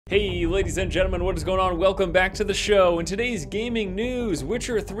Hey ladies and gentlemen, what is going on? Welcome back to the show. In today's gaming news,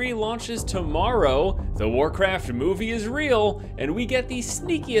 Witcher 3 launches tomorrow, the Warcraft movie is real, and we get the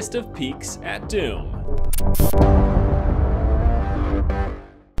sneakiest of peeks at Doom.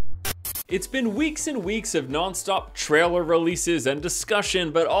 It's been weeks and weeks of non-stop trailer releases and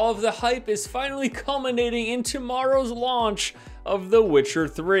discussion, but all of the hype is finally culminating in tomorrow's launch of The Witcher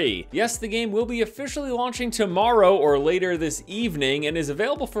 3. Yes, the game will be officially launching tomorrow or later this evening and is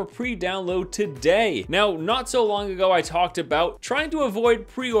available for pre-download today. Now, not so long ago I talked about trying to avoid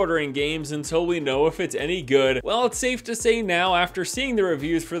pre-ordering games until we know if it's any good. Well, it's safe to say now, after seeing the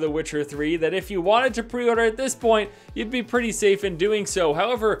reviews for The Witcher 3, that if you wanted to pre-order at this point, you'd be pretty safe in doing so.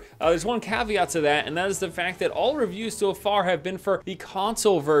 However, there's one caveat to that, and that is the fact that all reviews so far have been for the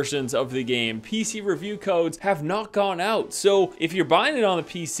console versions of the game. PC review codes have not gone out, so if you're buying it on the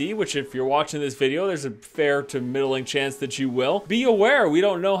PC, which if you're watching this video, there's a fair to middling chance that you will, be aware we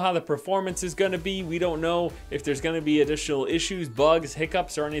don't know how the performance is going to be. We don't know if there's going to be additional issues, bugs,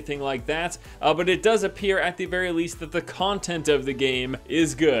 hiccups, or anything like that, but it does appear at the very least that the content of the game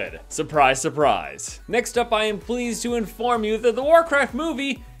is good. Surprise, surprise. Next up, I am pleased to inform you that the Warcraft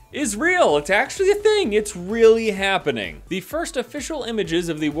movie is real. It's actually a thing. It's really happening. The first official images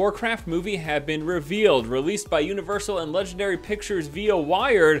of the Warcraft movie have been revealed. Released by Universal and Legendary Pictures via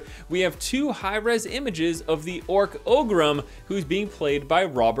Wired, we have two high-res images of the orc Ogrim, who's being played by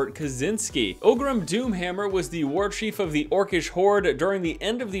Robert Kaczynski. Ogrim Doomhammer was the war chief of the Orcish Horde during the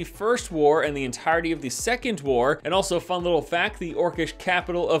end of the First War and the entirety of the Second War. And also, fun little fact, the Orcish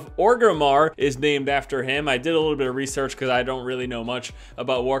capital of Orgrimmar is named after him. I did a little bit of research because I don't really know much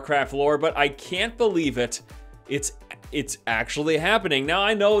about Warcraft lore, but I can't believe it. It's actually happening. Now,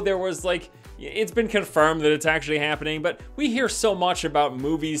 I know there was it's been confirmed that it's actually happening, but we hear so much about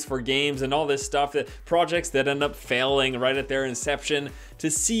movies for games and all this stuff, that projects that end up failing right at their inception.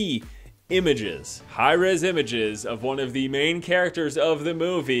 To see images, high-res images of one of the main characters of the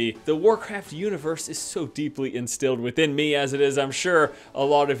movie, the Warcraft universe is so deeply instilled within me, as it is, I'm sure, a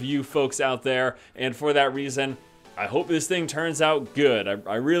lot of you folks out there, and for that reason, I hope this thing turns out good.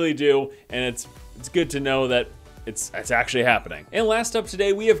 I really do, and it's good to know that it's actually happening. And last up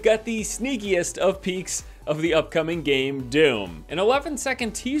today, we have got the sneakiest of peeks of the upcoming game, Doom. An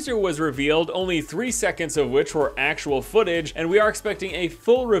 11-second teaser was revealed, only 3 seconds of which were actual footage, and we are expecting a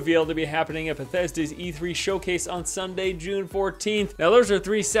full reveal to be happening at Bethesda's E3 showcase on Sunday, June 14th. Now, those are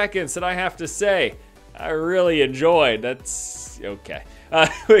 3 seconds that I have to say I really enjoyed. That's okay.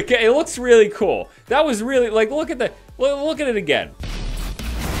 Okay, it looks really cool. That was really, look at it again.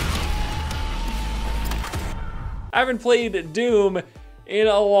 I haven't played Doom in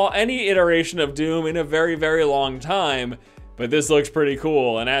any iteration of Doom in a very, very long time, but this looks pretty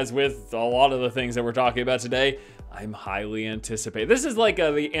cool. And as with a lot of the things that we're talking about today, I'm highly anticipating. This is like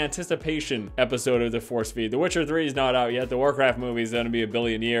the anticipation episode of the Force Feed. The Witcher 3 is not out yet. The Warcraft movie is going to be a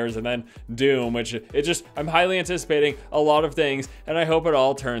billion years, and then Doom, which I'm highly anticipating a lot of things, and I hope it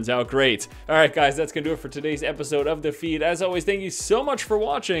all turns out great. All right, guys, that's going to do it for today's episode of The Feed. As always, thank you so much for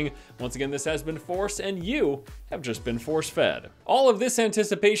watching. Once again, this has been Force, and you have just been force-fed. All of this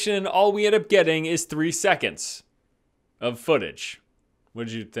anticipation, all we end up getting is 3 seconds of footage. What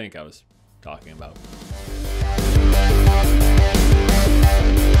did you think I was talking about?